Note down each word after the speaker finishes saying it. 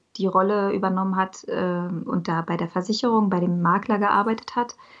die Rolle übernommen hat und da bei der Versicherung, bei dem Makler gearbeitet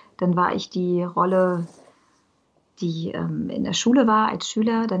hat. Dann war ich die Rolle, die in der Schule war als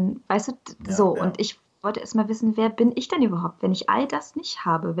Schüler. Dann, weißt du, Ja, so. ja. Und ich wollte erst mal wissen, wer bin ich denn überhaupt, wenn ich all das nicht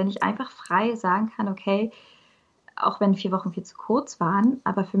habe? Wenn ich einfach frei sagen kann, okay, auch wenn 4 Wochen viel zu kurz waren,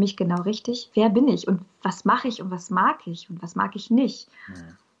 aber für mich genau richtig, wer bin ich und was mache ich und was mag ich nicht?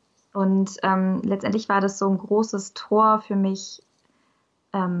 Hm. Und letztendlich war das so ein großes Tor für mich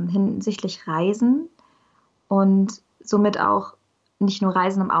hinsichtlich Reisen und somit auch nicht nur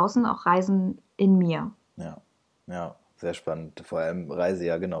Reisen im Außen, auch Reisen in mir. Ja, ja, sehr spannend. Vor allem Reise,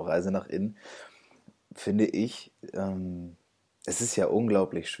 ja genau, Reise nach innen, finde ich, es ist ja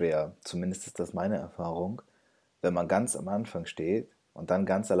unglaublich schwer, zumindest ist das meine Erfahrung, wenn man ganz am Anfang steht und dann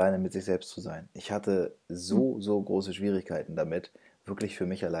ganz alleine mit sich selbst zu sein. Ich hatte so große Schwierigkeiten damit, wirklich für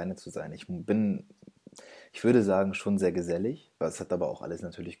mich alleine zu sein. Ich würde sagen, schon sehr gesellig. Es hat aber auch alles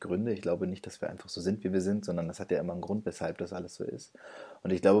natürlich Gründe. Ich glaube nicht, dass wir einfach so sind, wie wir sind, sondern das hat ja immer einen Grund, weshalb das alles so ist.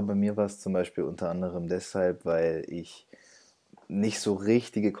 Und ich glaube, bei mir war es zum Beispiel unter anderem deshalb, weil ich nicht so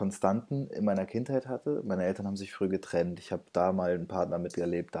richtige Konstanten in meiner Kindheit hatte. Meine Eltern haben sich früh getrennt. Ich habe da mal einen Partner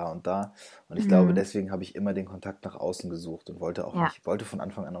miterlebt, da und da. Und ich glaube, Mhm. deswegen habe ich immer den Kontakt nach außen gesucht und Ja, wollte von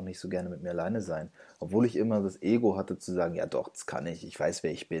Anfang an auch nicht so gerne mit mir alleine sein. Obwohl ich immer das Ego hatte zu sagen, ja doch, das kann ich weiß,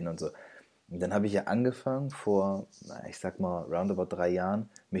 wer ich bin und so. Und dann habe ich ja angefangen, vor, ich sag mal, roundabout 3 Jahren,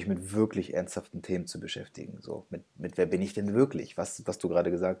 mich mit wirklich ernsthaften Themen zu beschäftigen. So, mit wer bin ich denn wirklich? Was du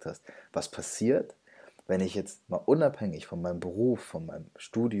gerade gesagt hast. Was passiert, wenn ich jetzt mal unabhängig von meinem Beruf, von meinem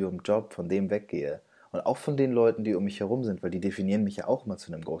Studium, Job, von dem weggehe und auch von den Leuten, die um mich herum sind, weil die definieren mich ja auch mal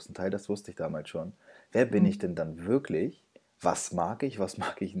zu einem großen Teil, das wusste ich damals schon. Wer bin mhm. ich denn dann wirklich? Was mag ich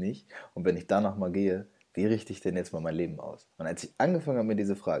nicht? Und wenn ich da nochmal gehe, wie richte ich denn jetzt mal mein Leben aus? Und als ich angefangen habe, mir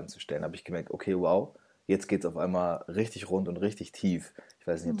diese Fragen zu stellen, habe ich gemerkt, okay, wow, jetzt geht es auf einmal richtig rund und richtig tief. Ich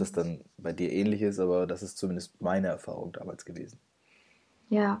weiß nicht, ob das Mhm. dann bei dir ähnlich ist, aber das ist zumindest meine Erfahrung damals gewesen.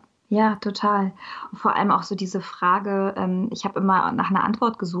 Ja, ja, total. Und vor allem auch so diese Frage, ich habe immer nach einer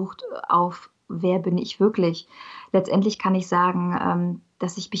Antwort gesucht auf, wer bin ich wirklich? Letztendlich kann ich sagen,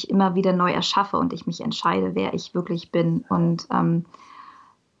 dass ich mich immer wieder neu erschaffe und ich mich entscheide, wer ich wirklich bin. Ja. Und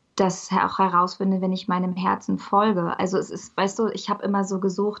das auch herausfinde, wenn ich meinem Herzen folge. Also es ist, weißt du, ich habe immer so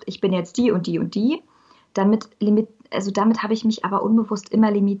gesucht, ich bin jetzt die und die und die. Damit habe ich mich aber unbewusst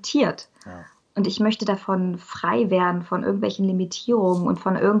immer limitiert. Ja. Und ich möchte davon frei werden, von irgendwelchen Limitierungen und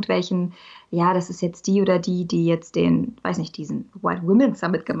von irgendwelchen, ja, das ist jetzt die oder die, die jetzt den, weiß nicht, diesen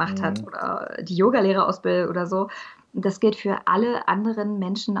Wildwomensummit gemacht hat Mhm. oder die Yogalehrerausbildung oder so. Und das gilt für alle anderen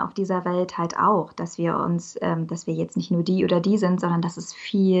Menschen auf dieser Welt halt auch, dass wir jetzt nicht nur die oder die sind, sondern dass es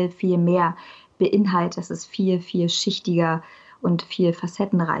viel, viel mehr beinhaltet, dass es viel, viel schichtiger und viel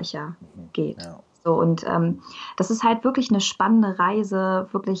facettenreicher Mhm. geht. Ja. So, und das ist halt wirklich eine spannende Reise,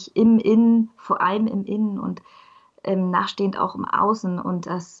 wirklich im Innen, vor allem im Innen und nachstehend auch im Außen. Und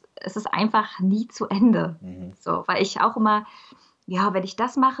es ist einfach nie zu Ende. Mhm. So, weil ich auch immer, ja, wenn ich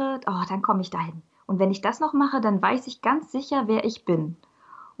das mache, oh, dann komme ich dahin. Und wenn ich das noch mache, dann weiß ich ganz sicher, wer ich bin.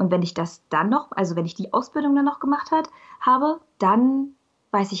 Und wenn ich das dann noch, also wenn ich die Ausbildung dann noch habe, dann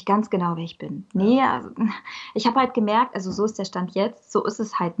weiß ich ganz genau, wer ich bin. Nee, Ja. also, ich habe halt gemerkt, also so ist der Stand jetzt, so ist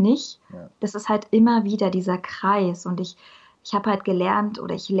es halt nicht. Ja. Das ist halt immer wieder dieser Kreis. Und ich habe halt gelernt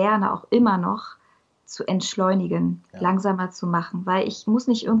oder ich lerne auch immer noch zu entschleunigen, Ja. langsamer zu machen, weil ich muss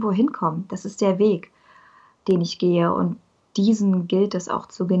nicht irgendwo hinkommen. Das ist der Weg, den ich gehe. Und diesen gilt es auch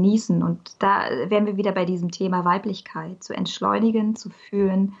zu genießen. Und da wären wir wieder bei diesem Thema Weiblichkeit, zu entschleunigen, zu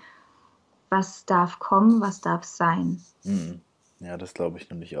fühlen, was darf kommen, was darf sein. Mhm. Ja, das glaube ich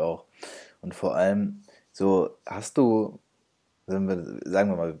nämlich auch. Und vor allem, so hast du, sagen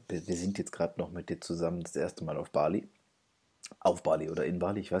wir mal, wir sind jetzt gerade noch mit dir zusammen das erste Mal auf Bali. Auf Bali oder in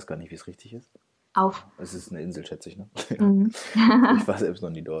Bali, ich weiß gar nicht, wie es richtig ist. Auf. Es ist eine Insel, schätze ich, ne? Mhm. Ich war selbst noch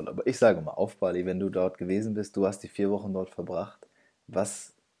nie dort, aber ich sage mal, auf Bali, wenn du dort gewesen bist, du hast die 4 Wochen dort verbracht,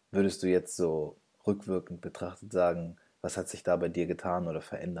 was würdest du jetzt so rückwirkend betrachtet sagen, was hat sich da bei dir getan oder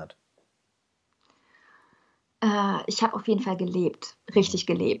verändert? Ich habe auf jeden Fall gelebt, Mhm. richtig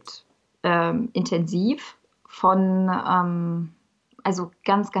gelebt, intensiv also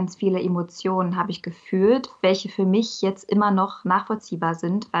ganz, ganz viele Emotionen habe ich gefühlt, welche für mich jetzt immer noch nachvollziehbar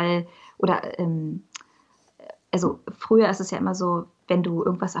sind, oder also früher ist es ja immer so, wenn du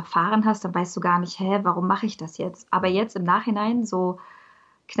irgendwas erfahren hast, dann weißt du gar nicht, hä, warum mache ich das jetzt? Aber Mhm. jetzt im Nachhinein, so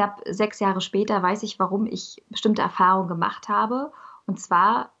knapp 6 Jahre später, weiß ich, warum ich bestimmte Erfahrungen gemacht habe. Und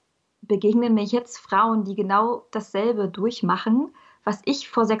zwar begegnen mir jetzt Frauen, die genau dasselbe durchmachen, was ich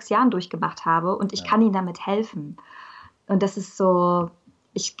vor 6 Jahren durchgemacht habe. Und ich Ja. kann ihnen damit helfen. Und das ist so,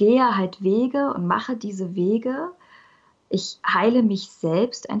 ich gehe halt Wege und mache diese Wege ich heile mich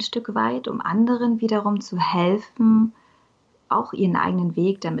selbst ein Stück weit, um anderen wiederum zu helfen, auch ihren eigenen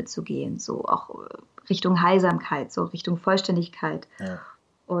Weg damit zu gehen, so auch Richtung Heilsamkeit, so Richtung Vollständigkeit. Ja.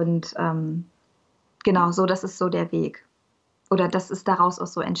 Und genau, so, das ist so der Weg. Oder das ist daraus auch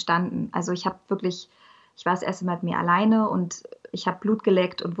so entstanden. Also ich war das erste Mal mit mir alleine und ich habe Blut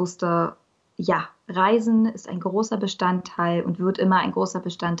geleckt und wusste, ja, Reisen ist ein großer Bestandteil und wird immer ein großer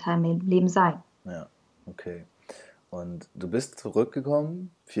Bestandteil im Leben sein. Ja, okay. Und du bist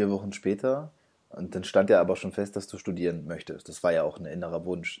zurückgekommen, 4 Wochen später, und dann stand ja aber schon fest, dass du studieren möchtest. Das war ja auch ein innerer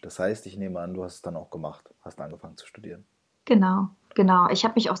Wunsch. Das heißt, ich nehme an, du hast es dann auch gemacht, hast angefangen zu studieren. Genau, genau. Ich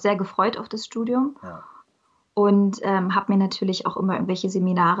habe mich auch sehr gefreut auf das Studium. Ja, Und habe mir natürlich auch immer irgendwelche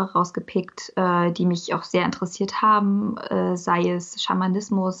Seminare rausgepickt, die mich auch sehr interessiert haben, sei es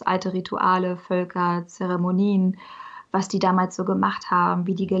Schamanismus, alte Rituale, Völker, Zeremonien, was die damals so gemacht haben,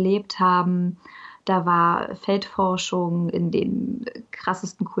 wie die gelebt haben. Da war Feldforschung in den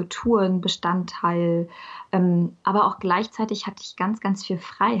krassesten Kulturen Bestandteil, aber auch gleichzeitig hatte ich ganz, ganz viel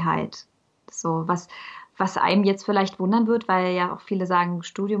Freiheit. So, was einem jetzt vielleicht wundern wird, weil ja auch viele sagen,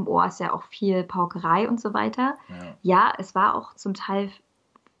 Studium, oh, ist ja auch viel Paukerei und so weiter. ja, Ja, es war auch zum Teil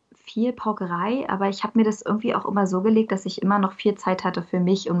viel Paukerei, aber ich habe mir das irgendwie auch immer so gelegt, dass ich immer noch viel Zeit hatte für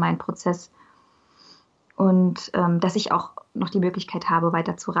mich und meinen Prozess und dass ich auch noch die Möglichkeit habe,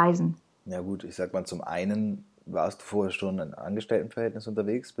 weiter zu reisen. ja gut, ich sag mal, zum einen warst du vorher schon in einem Angestelltenverhältnis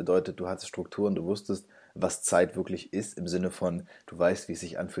unterwegs, bedeutet, du hattest Strukturen, du wusstest, was Zeit wirklich ist, im Sinne von, du weißt, wie es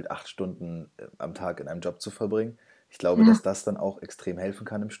sich anfühlt, 8 Stunden am Tag in einem Job zu verbringen. Ich glaube, dass Ja, das dann auch extrem helfen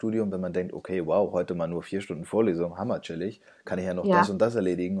kann im Studium, wenn man denkt, okay, wow, heute mal nur 4 Stunden Vorlesung, hammerchillig, kann ich ja noch das ja, und das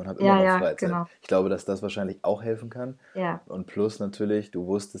erledigen und habe immer ja, noch ja, Freizeit. genau. Ich glaube, dass das wahrscheinlich auch helfen kann. Ja. Und plus natürlich, du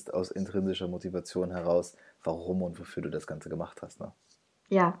wusstest aus intrinsischer Motivation heraus, warum und wofür du das Ganze gemacht hast. Ne?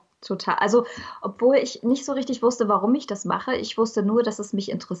 Ja, total. Also, obwohl ich nicht so richtig wusste, warum ich das mache, ich wusste nur, dass es mich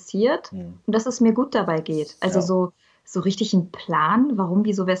interessiert Hm. und dass es mir gut dabei geht. Also Ja, so richtig einen Plan, warum,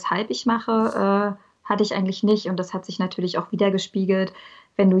 wieso, weshalb ich mache, hatte ich eigentlich nicht. Und das hat sich natürlich auch wieder gespiegelt,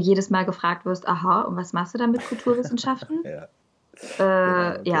 wenn du jedes Mal gefragt wirst, aha, und was machst du da mit Kulturwissenschaften? ja,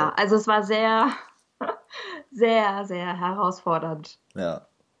 genau, Ja, okay. also es war sehr, sehr, sehr herausfordernd. Ja,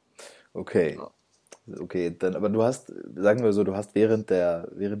 okay. So. Okay, dann, aber du hast, sagen wir so, du hast während der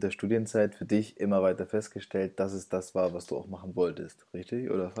Studienzeit für dich immer weiter festgestellt, dass es das war, was du auch machen wolltest. Richtig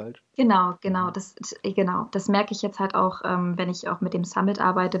oder falsch? Genau, Mhm. genau. Das merke ich jetzt halt auch, wenn ich auch mit dem Summit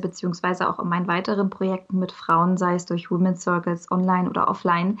arbeite, beziehungsweise auch in meinen weiteren Projekten mit Frauen, sei es durch Women's Circles online oder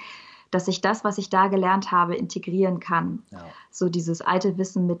offline, dass ich das, was ich da gelernt habe, integrieren kann. Ja, So dieses alte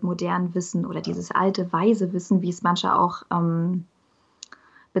Wissen mit modernem Wissen oder ja, dieses alte weise Wissen, wie es manche auch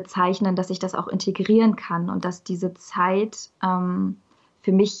bezeichnen, dass ich das auch integrieren kann und dass diese Zeit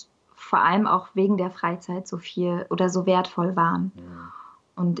für mich vor allem auch wegen der Freizeit so viel oder so wertvoll waren. mhm.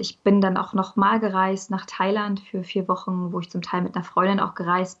 Und ich bin dann auch noch mal gereist nach Thailand für 4 Wochen, wo ich zum Teil mit einer Freundin auch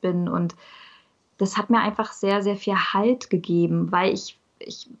gereist bin. Und das hat mir einfach sehr, sehr viel Halt gegeben, weil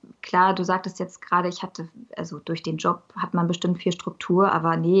klar, du sagtest jetzt gerade, also durch den Job hat man bestimmt viel Struktur,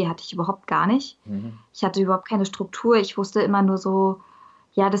 aber nee, hatte ich überhaupt gar nicht. Mhm. Ich hatte überhaupt keine Struktur. Ich wusste immer nur so,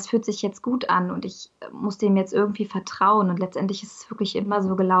 ja, das fühlt sich jetzt gut an und ich muss dem jetzt irgendwie vertrauen. Und letztendlich ist es wirklich immer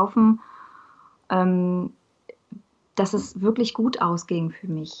so gelaufen, ähm, dass es wirklich gut ausging für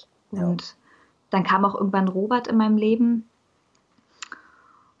mich. Ja. Und dann kam auch irgendwann Robert in meinem Leben.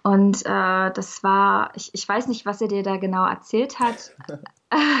 Und das war, ich weiß nicht, was er dir da genau erzählt hat,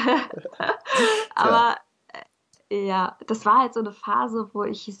 Tja, aber ja, das war halt so eine Phase, wo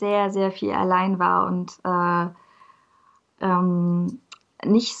ich sehr, sehr viel allein war und ähm,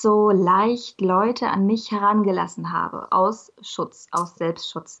 nicht so leicht Leute an mich herangelassen habe, aus Schutz, aus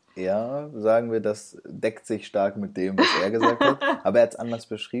Selbstschutz. ja, sagen wir, das deckt sich stark mit dem, was er gesagt hat, aber er hat es anders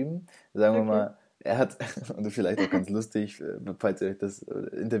beschrieben. Sagen wir Okay. mal, er hat, und vielleicht auch ganz lustig, falls ihr euch das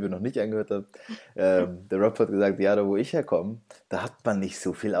Interview noch nicht angehört habt, der Rob hat gesagt, ja, da wo ich herkomme, da hat man nicht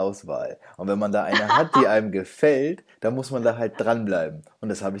so viel Auswahl. Und wenn man da eine hat, die einem gefällt, dann muss man da halt dranbleiben. Und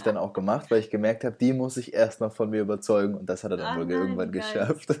das habe ich dann auch gemacht, weil ich gemerkt habe, die muss ich erst noch von mir überzeugen und das hat er dann Ah wohl nein, irgendwann wie geil.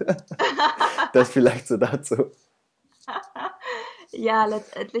 geschafft. Das vielleicht so dazu. Ja,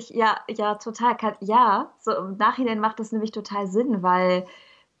 letztendlich, ja, ja, total. Ja, so im Nachhinein macht das nämlich total Sinn, weil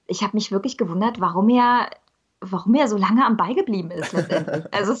ich habe mich wirklich gewundert, warum er so lange am Ball geblieben ist letztendlich.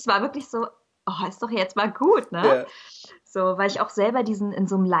 Also es war wirklich so, oh, ist doch jetzt mal gut, ne? Ja. So, weil ich auch selber in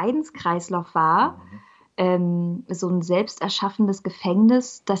so einem Leidenskreislauf war, Mhm. so ein selbst erschaffenes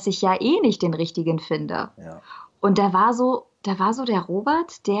Gefängnis, dass ich ja eh nicht den richtigen finde. Ja. Und da war so der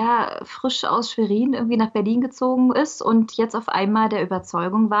Robert, der frisch aus Schwerin irgendwie nach Berlin gezogen ist und jetzt auf einmal der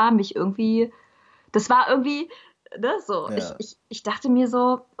Überzeugung war, mich irgendwie, das war irgendwie, ne, so, Ja. ich dachte mir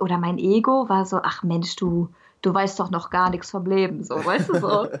so, oder mein Ego war so, ach Mensch, du weißt doch noch gar nichts vom Leben, so, weißt du, so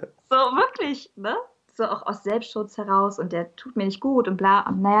wirklich, ne? So auch aus Selbstschutz heraus und der tut mir nicht gut und bla.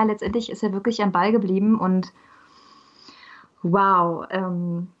 Und naja, letztendlich ist er wirklich am Ball geblieben und wow,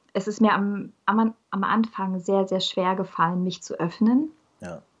 es ist mir am Anfang sehr, sehr schwer gefallen, mich zu öffnen.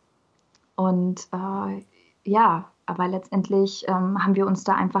 Ja, Und ja, aber letztendlich haben wir uns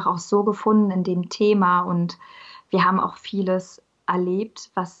da einfach auch so gefunden in dem Thema und wir haben auch vieles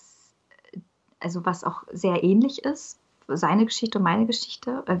erlebt, was auch sehr ähnlich ist. Seine Geschichte und meine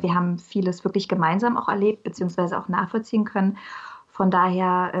Geschichte. Wir haben vieles wirklich gemeinsam auch erlebt, beziehungsweise auch nachvollziehen können. Von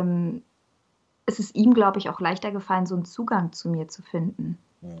daher ist es ihm, glaube ich, auch leichter gefallen, so einen Zugang zu mir zu finden.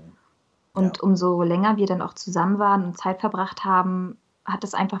 mhm. Ja, Und umso länger wir dann auch zusammen waren und Zeit verbracht haben, hat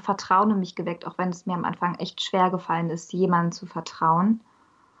es einfach Vertrauen in mich geweckt, auch wenn es mir am Anfang echt schwer gefallen ist, jemandem zu vertrauen.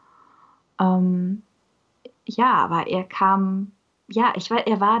 Ähm, ja, aber er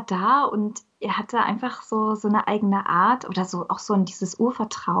war da und er hatte einfach so eine eigene Art oder so auch so dieses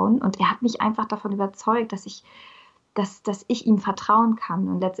Urvertrauen und er hat mich einfach davon überzeugt, dass ich ihm vertrauen kann.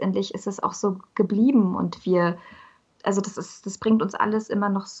 Und letztendlich ist es auch so geblieben und also das bringt uns alles immer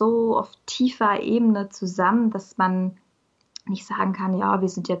noch so auf tiefer Ebene zusammen, dass man nicht sagen kann, ja, wir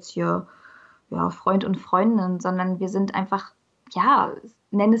sind jetzt hier ja, Freund und Freundin, sondern wir sind einfach, ja,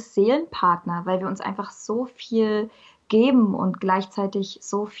 nenn es Seelenpartner, weil wir uns einfach so viel geben und gleichzeitig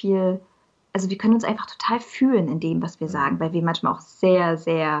so viel, also wir können uns einfach total fühlen in dem, was wir sagen, mhm. weil wir manchmal auch sehr,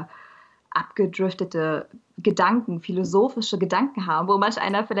 sehr abgedriftete Gedanken, philosophische Gedanken haben, wo manch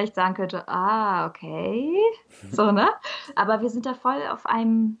einer vielleicht sagen könnte, ah, okay, so, ne? Aber wir sind da voll auf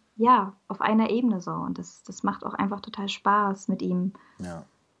einem, ja, auf einer Ebene so und das macht auch einfach total Spaß, mit ihm Ja.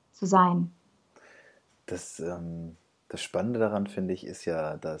 zu sein. Das, das Spannende daran, finde ich, ist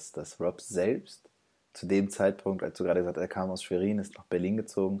ja, dass Rob selbst zu dem Zeitpunkt, als du gerade gesagt hast, er kam aus Schwerin, ist nach Berlin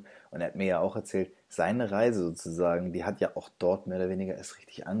gezogen und er hat mir ja auch erzählt, seine Reise sozusagen, die hat ja auch dort mehr oder weniger erst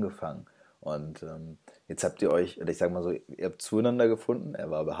richtig angefangen. Und jetzt habt ihr euch, oder ich sag mal so, ihr habt zueinander gefunden,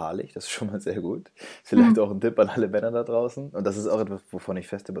 er war beharrlich, das ist schon mal sehr gut. Vielleicht Mhm. auch ein Tipp an alle Männer da draußen. Und das ist auch etwas, wovon ich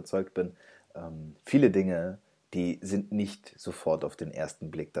fest überzeugt bin. Viele Dinge, die sind nicht sofort auf den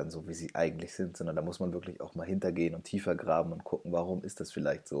ersten Blick dann so, wie sie eigentlich sind, sondern da muss man wirklich auch mal hintergehen und tiefer graben und gucken, warum ist das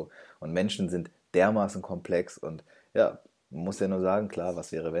vielleicht so. Und Menschen sind dermaßen komplex und ja, man muss ja nur sagen, klar,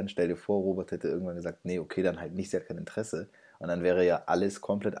 was wäre wenn? Stell dir vor, Robert hätte irgendwann gesagt, nee, okay, dann halt nicht, sie hat kein Interesse. Und dann wäre ja alles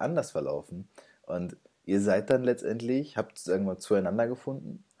komplett anders verlaufen. Und ihr seid dann letztendlich, habt irgendwann zueinander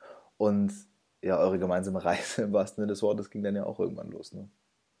gefunden und ja, eure gemeinsame Reise im wahrsten Sinne des Wortes ging dann ja auch irgendwann los, ne?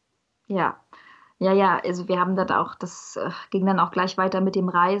 Ja, ja, ja, also wir haben dann auch, das ging dann auch gleich weiter mit dem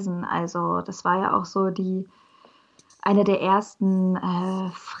Reisen. Also das war ja auch so eine der ersten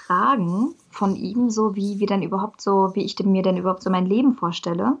Fragen von ihm, so wie ich mir denn überhaupt so mein Leben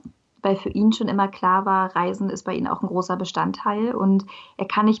vorstelle. Weil für ihn schon immer klar war, Reisen ist bei ihm auch ein großer Bestandteil und er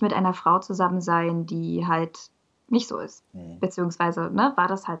kann nicht mit einer Frau zusammen sein, die halt nicht so ist. Mhm. Beziehungsweise, ne, war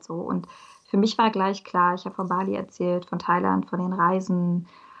das halt so. Und für mich war gleich klar, ich habe von Bali erzählt, von Thailand, von den Reisen.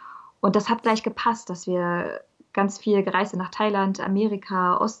 Und das hat gleich gepasst, dass wir ganz viel gereist sind nach Thailand,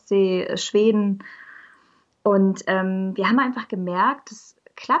 Amerika, Ostsee, Schweden. Und wir haben einfach gemerkt, es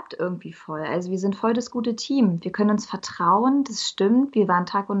klappt irgendwie voll. Also wir sind voll das gute Team. Wir können uns vertrauen, das stimmt. Wir waren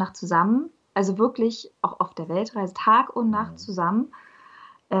Tag und Nacht zusammen. Also wirklich auch auf der Weltreise Tag und Nacht Mhm. zusammen,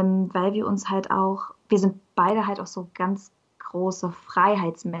 weil wir sind beide halt auch so ganz große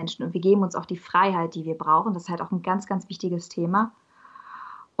Freiheitsmenschen und wir geben uns auch die Freiheit, die wir brauchen. Das ist halt auch ein ganz, ganz wichtiges Thema.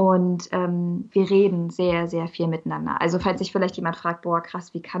 Und wir reden sehr, sehr viel miteinander. Also falls sich vielleicht jemand fragt, boah,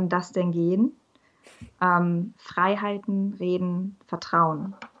 krass, wie kann das denn gehen? Freiheiten, Reden,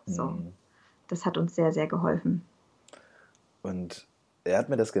 Vertrauen. So, Mhm. das hat uns sehr, sehr geholfen. Und er hat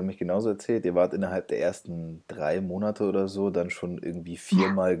mir das nämlich genauso erzählt. Ihr wart innerhalb der ersten 3 Monate oder so dann schon irgendwie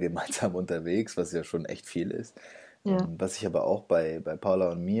viermal gemeinsam unterwegs, was ja schon echt viel ist. Ja. Was ich aber auch bei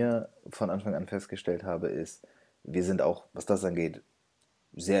Paula und mir von Anfang an festgestellt habe, ist, wir sind auch, was das angeht,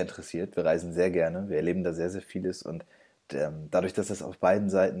 sehr interessiert. Wir reisen sehr gerne. Wir erleben da sehr, sehr vieles. Und dadurch, dass das auf beiden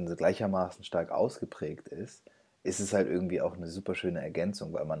Seiten so gleichermaßen stark ausgeprägt ist, ist es halt irgendwie auch eine super schöne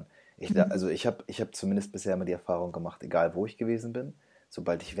Ergänzung, weil Mhm. also ich hab zumindest bisher immer die Erfahrung gemacht, egal wo ich gewesen bin,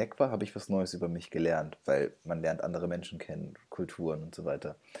 sobald ich weg war, habe ich was Neues über mich gelernt, weil man lernt andere Menschen kennen, Kulturen und so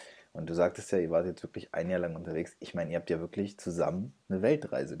weiter. Und du sagtest ja, ihr wart jetzt wirklich ein Jahr lang unterwegs. Ich meine, ihr habt ja wirklich zusammen eine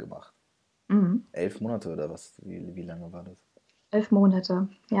Weltreise gemacht. Mhm. 11 Monate oder was? Wie lange war das? 11 Monate,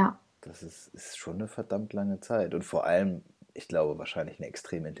 ja. Das ist schon eine verdammt lange Zeit. Und vor allem, ich glaube, wahrscheinlich eine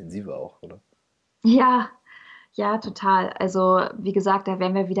extrem intensive auch, oder? Ja, ja, total. Also, wie gesagt, da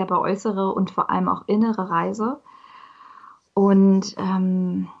wären wir wieder bei äußere und vor allem auch innere Reise. Und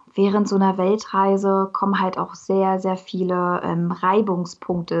während so einer Weltreise kommen halt auch sehr, sehr viele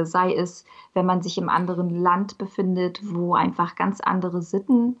Reibungspunkte, sei es, wenn man sich im anderen Land befindet, wo einfach ganz andere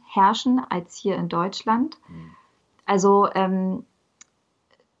Sitten herrschen als hier in Deutschland. Hm. Also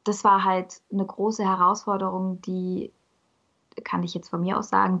das war halt eine große Herausforderung, die, kann ich jetzt von mir aus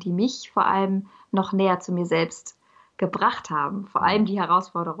sagen, die mich vor allem noch näher zu mir selbst gebracht haben. Vor allem Hm. die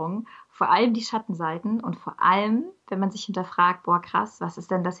Herausforderungen, vor allem die Schattenseiten und vor allem, wenn man sich hinterfragt, boah krass, was ist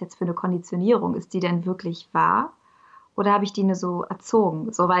denn das jetzt für eine Konditionierung? Ist die denn wirklich wahr? Oder habe ich die nur so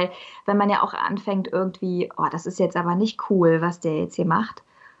erzogen? So, weil, wenn man ja auch anfängt irgendwie, oh, das ist jetzt aber nicht cool, was der jetzt hier macht.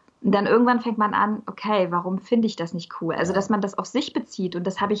 Und dann irgendwann fängt man an, okay, warum finde ich das nicht cool? Also, dass Ja, man das auf sich bezieht. Und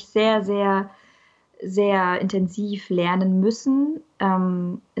das habe ich sehr, sehr, sehr intensiv lernen müssen.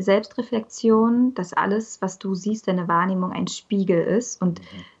 Selbstreflexion, dass alles, was du siehst, deine Wahrnehmung ein Spiegel ist und mhm.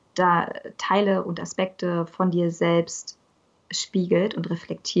 da Teile und Aspekte von dir selbst spiegelt und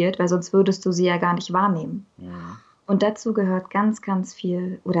reflektiert, weil sonst würdest du sie ja gar nicht wahrnehmen. Mhm. Und dazu gehört ganz, ganz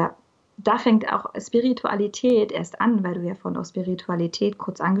viel, oder da fängt auch Spiritualität erst an, weil du ja von auch Spiritualität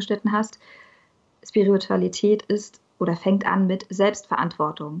kurz angeschnitten hast. Spiritualität ist oder fängt an mit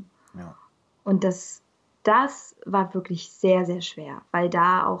Selbstverantwortung. Ja, Und das war wirklich sehr, sehr schwer, weil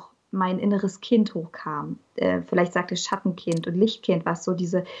da auch mein inneres Kind hochkam. Vielleicht sagte Schattenkind und Lichtkind, was so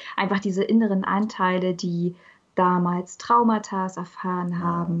einfach diese inneren Anteile, die damals Traumata erfahren ja,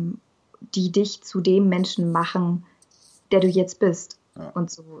 haben, die dich zu dem Menschen machen, der du jetzt bist ja. und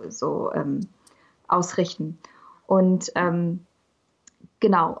so ausrichten. Und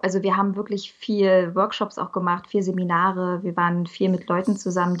genau, also wir haben wirklich viel Workshops auch gemacht, viel Seminare. Wir waren viel mit Leuten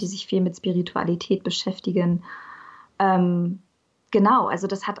zusammen, die sich viel mit Spiritualität beschäftigen. Ähm, genau, also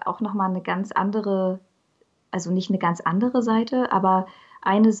das hat auch nochmal eine ganz andere, also nicht eine ganz andere Seite, aber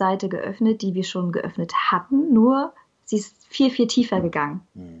eine Seite geöffnet, die wir schon geöffnet hatten, nur sie ist viel, viel tiefer gegangen.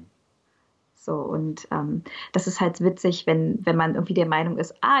 Hm. So, und das ist halt witzig, wenn man irgendwie der Meinung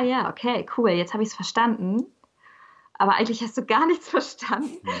ist, ah ja, okay, cool, jetzt habe ich es verstanden. Aber eigentlich hast du gar nichts verstanden,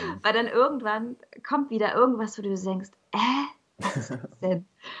 Hm. weil dann irgendwann kommt wieder irgendwas, wo du denkst, was ist das denn?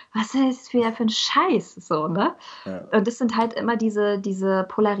 Was ist das für ein Scheiß? So, ne? Ja, Und das sind halt immer diese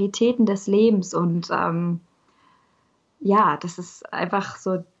Polaritäten des Lebens und ja, das ist einfach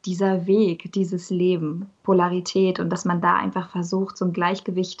so dieser Weg, dieses Leben, Polarität und dass man da einfach versucht, so ein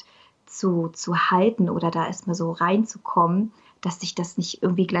Gleichgewicht zu halten oder da erstmal so reinzukommen, dass sich das nicht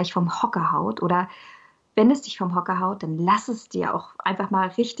irgendwie gleich vom Hocker haut oder wenn es dich vom Hocker haut, dann lass es dir auch einfach mal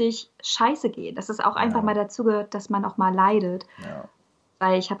richtig scheiße gehen. Dass es auch einfach ja, mal dazu gehört, dass man auch mal leidet. ja,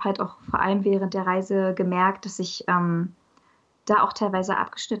 Weil ich habe halt auch vor allem während der Reise gemerkt, dass ich da auch teilweise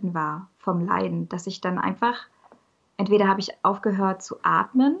abgeschnitten war vom Leiden. Dass ich dann einfach, entweder habe ich aufgehört zu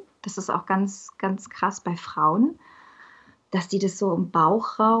atmen, das ist auch ganz, ganz krass bei Frauen, dass die das so im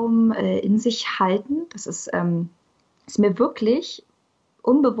Bauchraum in sich halten. Ist mir wirklich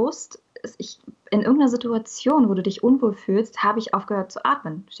unbewusst, in irgendeiner Situation, wo du dich unwohl fühlst, habe ich aufgehört zu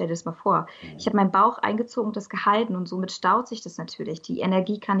atmen. Stell dir das mal vor. Ich hm. habe meinen Bauch eingezogen und das gehalten und somit staut sich das natürlich. Die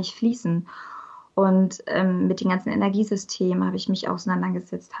Energie kann nicht fließen. Und mit den ganzen Energiesystemen habe ich mich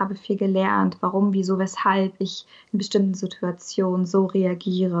auseinandergesetzt, habe viel gelernt, warum, wieso, weshalb ich in bestimmten Situationen so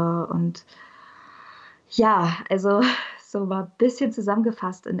reagiere. Und ja, also so mal ein bisschen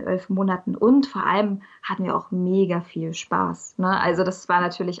zusammengefasst in 11 Monaten. Und vor allem hatten wir auch mega viel Spaß. Ne? Also Hm. das war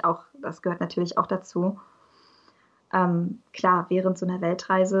natürlich auch, das gehört natürlich auch dazu. Klar, während so einer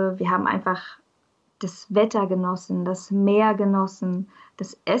Weltreise, wir haben einfach das Wetter genossen, das Meer genossen,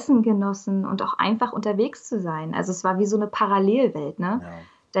 das Essen genossen und auch einfach unterwegs zu sein. Also es war wie so eine Parallelwelt. Ne? Ja,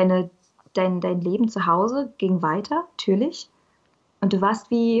 Deine, dein Leben zu Hause ging weiter, natürlich. Und du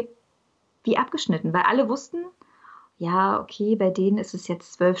warst wie abgeschnitten, weil alle wussten, ja, okay, bei denen ist es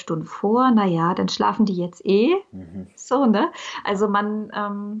jetzt 12 Stunden vor, naja, dann schlafen die jetzt eh. mhm. So, ne? Also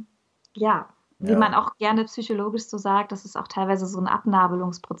man, ja, wie man Ja, auch gerne psychologisch so sagt, das ist auch teilweise so ein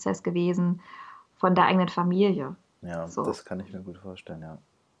Abnabelungsprozess gewesen von der eigenen Familie. ja, So, das kann ich mir gut vorstellen, ja.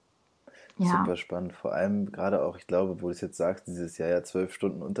 ja. Super spannend. Vor allem gerade auch, ich glaube, wo du es jetzt sagst, dieses Jahr ja 12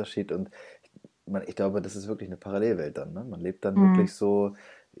 Stunden Unterschied und ich glaube, das ist wirklich eine Parallelwelt dann, ne? Man lebt dann Hm. wirklich so,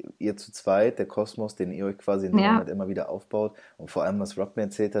 ihr zu zweit, der Kosmos, den ihr euch quasi in dem Ja, Moment immer wieder aufbaut. Und vor allem, was Rob mir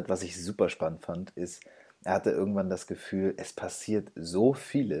erzählt hat, was ich super spannend fand, ist, er hatte irgendwann das Gefühl, es passiert so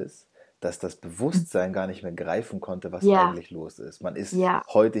vieles, dass das Bewusstsein gar nicht mehr greifen konnte, was ja, eigentlich los ist. Man ist ja,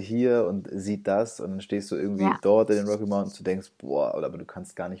 heute hier und sieht das und dann stehst du irgendwie ja, dort in den Rocky Mountains, du denkst, boah, aber du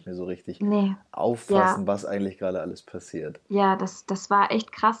kannst gar nicht mehr so richtig nee, ja, auffassen, was eigentlich gerade alles passiert. ja, das war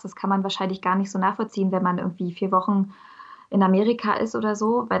echt krass. Das kann man wahrscheinlich gar nicht so nachvollziehen, wenn man irgendwie 4 Wochen in Amerika ist oder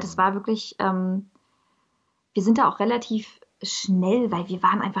so, weil das Mhm. war wirklich, wir sind da auch relativ schnell, weil wir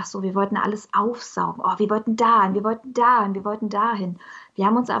waren einfach so, wir wollten alles aufsaugen. Oh, wir wollten dahin, wir wollten dahin, wir wollten dahin. Wir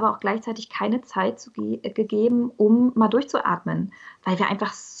haben uns aber auch gleichzeitig keine Zeit gegeben, um mal durchzuatmen, weil wir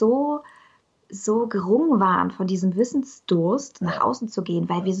einfach so gerungen waren von diesem Wissensdurst, nach Ja, außen zu gehen,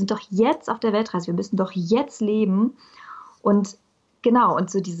 weil ja. wir sind doch jetzt auf der Weltreise, wir müssen doch jetzt leben. Und genau, und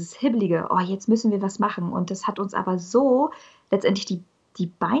so dieses Hibbelige, oh, jetzt müssen wir was machen. Und das hat uns aber so letztendlich die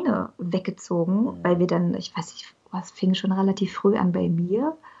Beine weggezogen, weil Mhm. wir dann, ich weiß nicht, was fing schon relativ früh an bei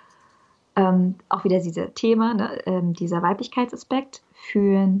mir. Auch wieder dieses Thema, ne? Dieser Weiblichkeitsaspekt,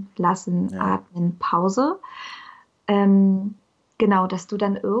 fühlen, lassen, Ja, atmen, Pause. Ähm, genau, dass du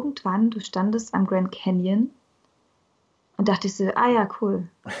dann irgendwann, du standest am Grand Canyon und dachtest dir, ah ja, cool.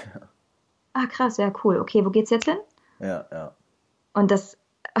 Ah, krass, ja, cool. Okay, wo geht's jetzt hin? ja, ja. Und das,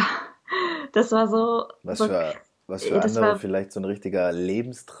 das war so, Was für, was für das andere war, vielleicht so ein richtiger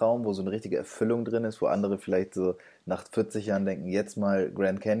Lebenstraum, wo so eine richtige Erfüllung drin ist, wo andere vielleicht so nach 40 Jahren denken, jetzt mal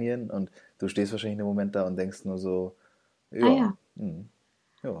Grand Canyon und du stehst wahrscheinlich im Moment da und denkst nur so, ah ja, ja.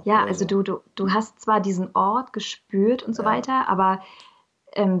 ja, Ja, oder also so. du hast zwar diesen Ort gespürt und so Ja, weiter, aber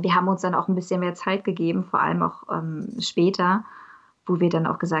wir haben uns dann auch ein bisschen mehr Zeit gegeben, vor allem auch später, wo wir dann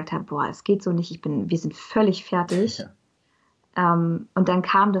auch gesagt haben, boah, es geht so nicht, wir sind völlig fertig. ja, Und dann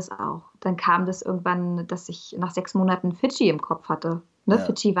kam das auch. Dann kam das irgendwann, dass ich nach 6 Monaten Fidschi im Kopf hatte. Ne? ja.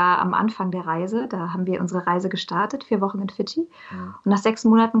 Fidschi war am Anfang der Reise, da haben wir unsere Reise gestartet, 4 Wochen in Fidschi. Hm, Und nach 6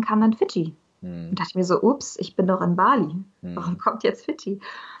 Monaten kam dann Fidschi. hm, Und dachte mir so, ups, ich bin doch in Bali. Warum hm, kommt jetzt Fidschi?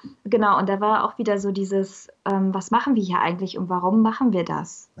 Genau, und da war auch wieder so dieses, was machen wir hier eigentlich und warum machen wir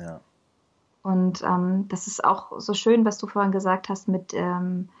das? ja, Und das ist auch so schön, was du vorhin gesagt hast mit der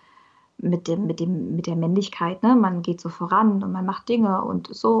Männlichkeit. Ne? Man geht so voran und man macht Dinge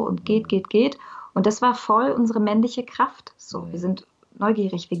und so und geht, hm, geht, geht. Und das war voll unsere männliche Kraft. So, wir hm, sind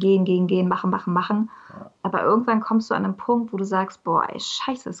neugierig, wir gehen, gehen, gehen, machen, machen, machen. ja, Aber irgendwann kommst du an einen Punkt, wo du sagst, boah, ey,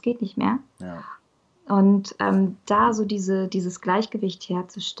 scheiße, es geht nicht mehr. ja, Und da so dieses Gleichgewicht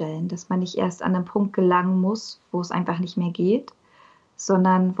herzustellen, dass man nicht erst an einen Punkt gelangen muss, wo es einfach nicht mehr geht,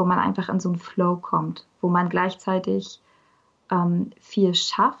 sondern wo man einfach in so einen Flow kommt, wo man gleichzeitig viel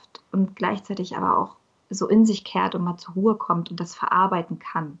schafft und gleichzeitig aber auch so in sich kehrt und mal zur Ruhe kommt und das verarbeiten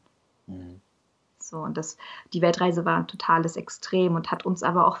kann. hm, So, und die Weltreise war ein totales Extrem und hat uns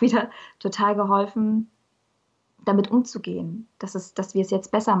aber auch wieder total geholfen, damit umzugehen, dass wir es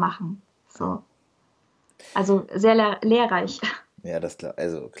jetzt besser machen. ja. So. Also sehr lehrreich. Ja, das klar,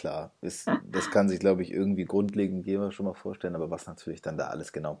 also klar, das kann sich, glaube ich, irgendwie grundlegend jeder schon mal vorstellen, aber was natürlich dann da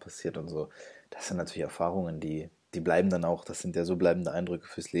alles genau passiert und so, das sind natürlich Erfahrungen, die bleiben dann auch, das sind ja so bleibende Eindrücke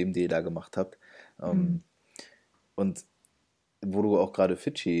fürs Leben, die ihr da gemacht habt. Hm. Ähm, und wo du auch gerade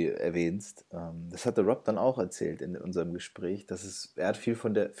Fidschi erwähnst, das hatte Rob dann auch erzählt in unserem Gespräch, er hat viel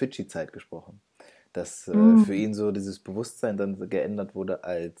von der Fidschi-Zeit gesprochen, dass für Mm. ihn so dieses Bewusstsein dann geändert wurde,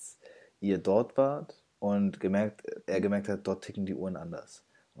 als ihr dort wart und er gemerkt hat, dort ticken die Uhren anders.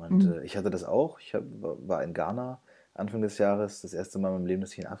 Und Mm. ich hatte das auch, war in Ghana Anfang des Jahres, das erste Mal in meinem Leben,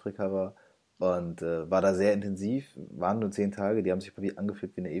 dass ich in Afrika war und war da sehr intensiv, waren nur 10 Tage, die haben sich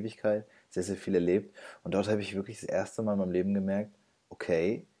angefühlt wie eine Ewigkeit, sehr, sehr viel erlebt. Und dort habe ich wirklich das erste Mal in meinem Leben gemerkt,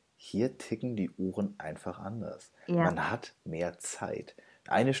 okay, hier ticken die Uhren einfach anders. Ja, Man hat mehr Zeit.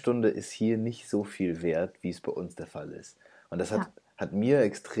 Eine Stunde ist hier nicht so viel wert, wie es bei uns der Fall ist. Und das ja, hat mir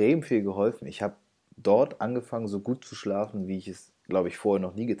extrem viel geholfen. Ich habe dort angefangen, so gut zu schlafen, wie ich es, glaube ich, vorher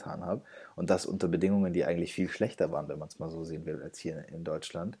noch nie getan habe. Und das unter Bedingungen, die eigentlich viel schlechter waren, wenn man es mal so sehen will, als hier in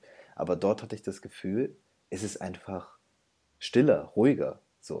Deutschland. Aber dort hatte ich das Gefühl, es ist einfach stiller, ruhiger.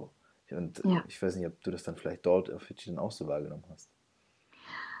 So. Und ja. ich weiß nicht, ob du das dann vielleicht dort auf Fidschi dann auch so wahrgenommen hast.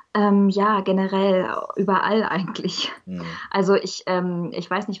 Ja, generell überall eigentlich. Hm. Also ich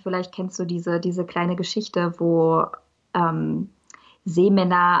weiß nicht, vielleicht kennst du diese kleine Geschichte, wo ähm,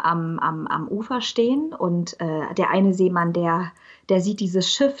 Seemänner am Ufer stehen und der eine Seemann, der sieht dieses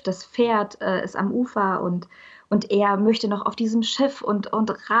Schiff, das Pferd ist am Ufer und er möchte noch auf diesem Schiff und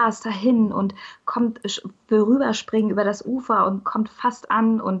rast dahin und will rüberspringen über das Ufer und kommt fast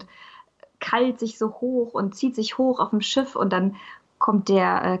an und keilt sich so hoch und zieht sich hoch auf dem Schiff und dann kommt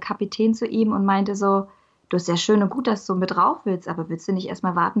der Kapitän zu ihm und meinte so, du ist ja schön und gut, dass du mit drauf willst, aber willst du nicht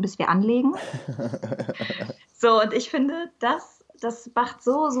erstmal warten, bis wir anlegen? So, und ich finde, das macht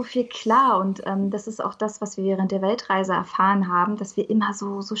so viel klar. Und das ist auch das, was wir während der Weltreise erfahren haben, dass wir immer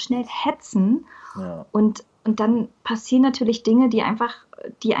so schnell hetzen. Ja, Und dann passieren natürlich Dinge, die einfach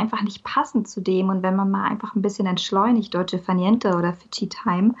nicht passen zu dem. Und wenn man mal einfach ein bisschen entschleunigt, Deutsche Faniente oder Fidschi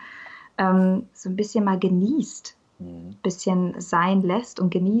Time, so ein bisschen mal genießt, hm. ein bisschen sein lässt und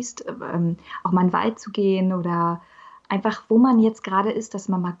genießt, auch mal in den Wald zu gehen oder einfach, wo man jetzt gerade ist, dass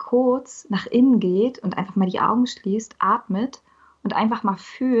man mal kurz nach innen geht und einfach mal die Augen schließt, atmet und einfach mal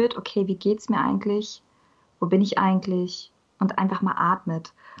fühlt, okay, wie geht's mir eigentlich? Wo bin ich eigentlich? Und einfach mal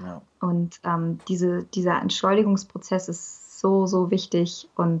atmet. Ja. Und dieser Entschleunigungsprozess ist so, so wichtig.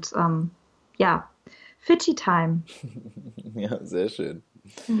 Und ja, Fidschi Time. Ja, sehr schön.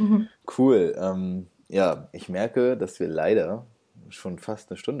 Mhm. Cool. Ja, ich merke, dass wir leider schon fast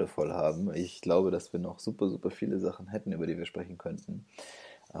eine Stunde voll haben. Ich glaube, dass wir noch super, super viele Sachen hätten, über die wir sprechen könnten.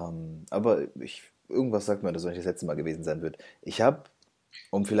 Aber irgendwas sagt mir, dass es nicht das letzte Mal gewesen sein wird. Ich habe,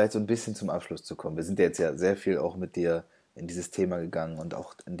 um vielleicht so ein bisschen zum Abschluss zu kommen, wir sind ja jetzt ja sehr viel auch mit dir in dieses Thema gegangen und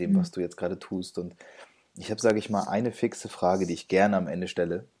auch in dem, was du jetzt gerade tust. Und ich habe, sage ich mal, eine fixe Frage, die ich gerne am Ende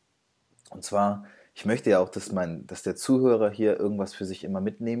stelle. Und zwar, ich möchte ja auch, dass der Zuhörer hier irgendwas für sich immer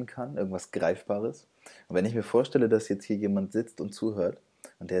mitnehmen kann, irgendwas Greifbares. Und wenn ich mir vorstelle, dass jetzt hier jemand sitzt und zuhört,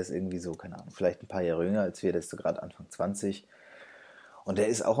 und der ist irgendwie so, keine Ahnung, vielleicht ein paar Jahre jünger als wir, der ist so gerade Anfang 20, und der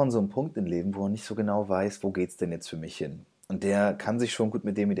ist auch an so einem Punkt im Leben, wo er nicht so genau weiß, wo geht's denn jetzt für mich hin? Und der kann sich schon gut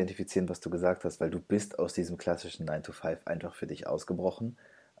mit dem identifizieren, was du gesagt hast, weil du bist aus diesem klassischen 9 to 5 einfach für dich ausgebrochen.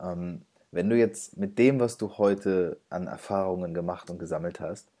 Wenn du jetzt mit dem, was du heute an Erfahrungen gemacht und gesammelt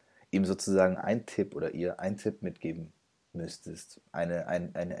hast, ihm sozusagen einen Tipp oder ihr einen Tipp mitgeben müsstest,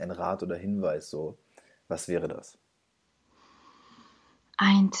 ein Rat oder Hinweis, so, was wäre das?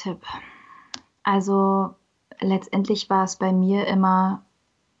 Ein Tipp. Also letztendlich war es bei mir immer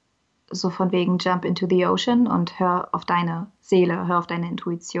so von wegen Jump into the ocean und hör auf deine Seele, hör auf deine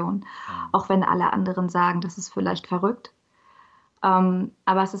Intuition. Hm. Auch wenn alle anderen sagen, das ist vielleicht verrückt.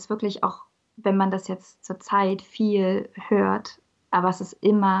 Aber es ist wirklich auch, wenn man das jetzt zur Zeit viel hört, aber es ist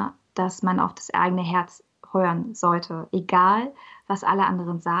immer, dass man auf das eigene Herz hören sollte. Egal, was alle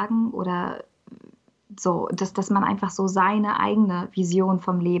anderen sagen oder so, dass man einfach so seine eigene Vision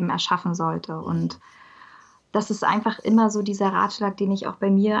vom Leben erschaffen sollte. Und das ist einfach immer so dieser Ratschlag, den ich auch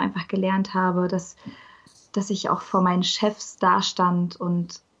bei mir einfach gelernt habe, dass ich auch vor meinen Chefs dastand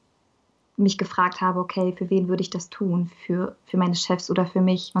und mich gefragt habe, okay, für wen würde ich das tun? Für meine Chefs oder für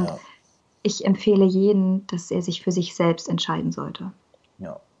mich? Und Ja, ich empfehle jeden, dass er sich für sich selbst entscheiden sollte.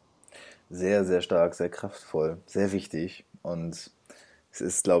 ja. Sehr, sehr stark, sehr kraftvoll, sehr wichtig. Und es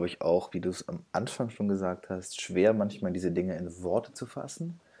ist, glaube ich, auch, wie du es am Anfang schon gesagt hast, schwer manchmal diese Dinge in Worte zu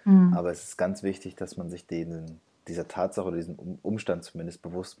fassen. Mhm. Aber es ist ganz wichtig, dass man sich dieser Tatsache oder diesem Umstand zumindest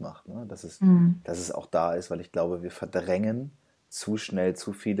bewusst macht, ne? Mhm. Dass es auch da ist, weil ich glaube, wir verdrängen zu schnell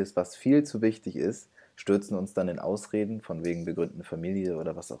zu vieles, was viel zu wichtig ist, stürzen uns dann in Ausreden, von wegen wir gründen eine Familie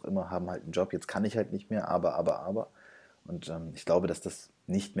oder was auch immer, haben halt einen Job, jetzt kann ich halt nicht mehr, aber. Und ich glaube, dass das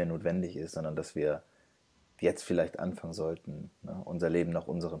nicht mehr notwendig ist, sondern dass wir jetzt vielleicht anfangen sollten, ne, unser Leben nach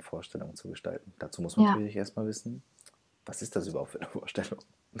unseren Vorstellungen zu gestalten. Dazu muss man Ja, natürlich erstmal wissen, was ist das überhaupt für eine Vorstellung?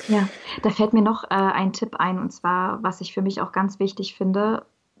 ja. Da fällt mir noch ein Tipp ein, und zwar, was ich für mich auch ganz wichtig finde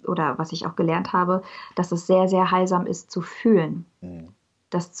oder was ich auch gelernt habe, dass es sehr, sehr heilsam ist zu fühlen, Mhm.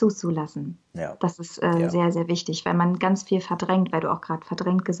 das zuzulassen. Ja, Das ist ja, sehr, sehr wichtig, weil man ganz viel verdrängt, weil du auch gerade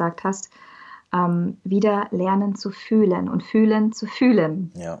verdrängt gesagt hast, wieder lernen zu fühlen und fühlen zu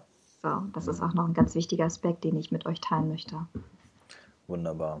fühlen. ja. So, das ist auch Mhm. noch ein ganz wichtiger Aspekt, den ich mit euch teilen möchte.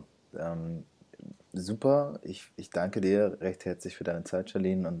 Wunderbar. Super. Ich danke dir recht herzlich für deine Zeit,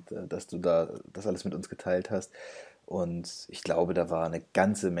 Charleen, und dass du da das alles mit uns geteilt hast. Und ich glaube, da war eine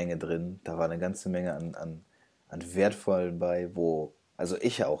ganze Menge drin. Da war eine ganze Menge an Wertvollen bei, wo, also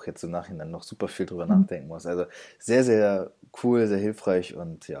ich ja auch jetzt im Nachhinein noch super viel drüber Mhm. nachdenken muss. Also sehr, sehr cool, sehr hilfreich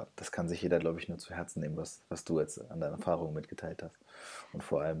und ja, das kann sich jeder, glaube ich, nur zu Herzen nehmen, was du jetzt an deinen Erfahrungen mitgeteilt hast. Und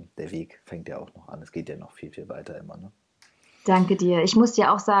vor allem, der Weg fängt ja auch noch an. Es geht ja noch viel, viel weiter immer, ne? Danke dir. Ich muss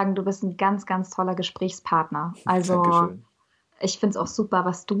dir auch sagen, du bist ein ganz, ganz toller Gesprächspartner. Also Dankeschön. ich finde es auch super,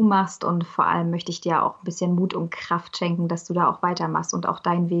 was du machst, und vor allem möchte ich dir auch ein bisschen Mut und Kraft schenken, dass du da auch weitermachst und auch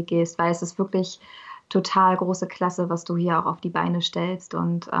deinen Weg gehst, weil es ist wirklich total große Klasse, was du hier auch auf die Beine stellst.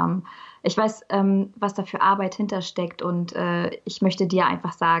 Und ich weiß, was da für Arbeit hintersteckt, und ich möchte dir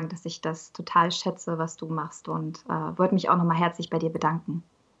einfach sagen, dass ich das total schätze, was du machst, und wollte mich auch nochmal herzlich bei dir bedanken.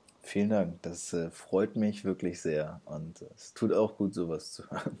 Vielen Dank, das freut mich wirklich sehr und es tut auch gut, sowas zu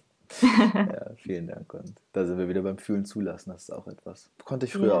hören. Ja, vielen Dank und da sind wir wieder beim Fühlen zulassen, das ist auch etwas. Konnte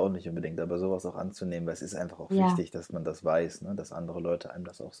ich früher Ja, auch nicht unbedingt, aber sowas auch anzunehmen, weil es ist einfach auch ja, wichtig, dass man das weiß, ne? Dass andere Leute einem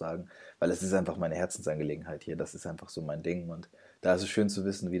das auch sagen, weil es ist einfach meine Herzensangelegenheit hier, das ist einfach so mein Ding und da ist es schön zu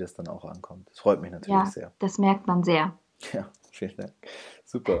wissen, wie das dann auch ankommt. Es freut mich natürlich ja, sehr. das merkt man sehr. Ja, vielen Dank.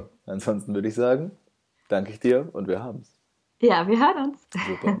 Super. Ansonsten würde ich sagen, danke ich dir und wir haben's. Ja, wir hören uns.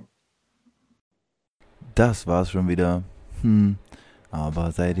 Super. Das war's schon wieder.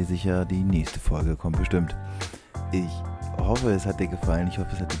 Aber seid ihr sicher, die nächste Folge kommt bestimmt. Ich hoffe, es hat dir gefallen. Ich hoffe,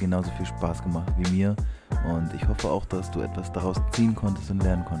 es hat dir genauso viel Spaß gemacht wie mir. Und ich hoffe auch, dass du etwas daraus ziehen konntest und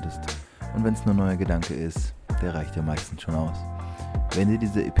lernen konntest. Und wenn es nur ein neuer Gedanke ist, der reicht ja meistens schon aus. Wenn dir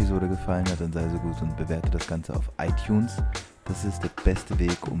diese Episode gefallen hat, dann sei so gut und bewerte das Ganze auf iTunes. Das ist der beste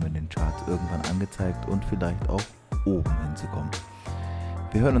Weg, um in den Charts irgendwann angezeigt und vielleicht auch oben hinzukommen.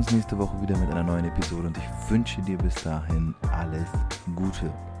 Wir hören uns nächste Woche wieder mit einer neuen Episode und ich wünsche dir bis dahin alles Gute.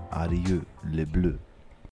 Adieu, le bleu.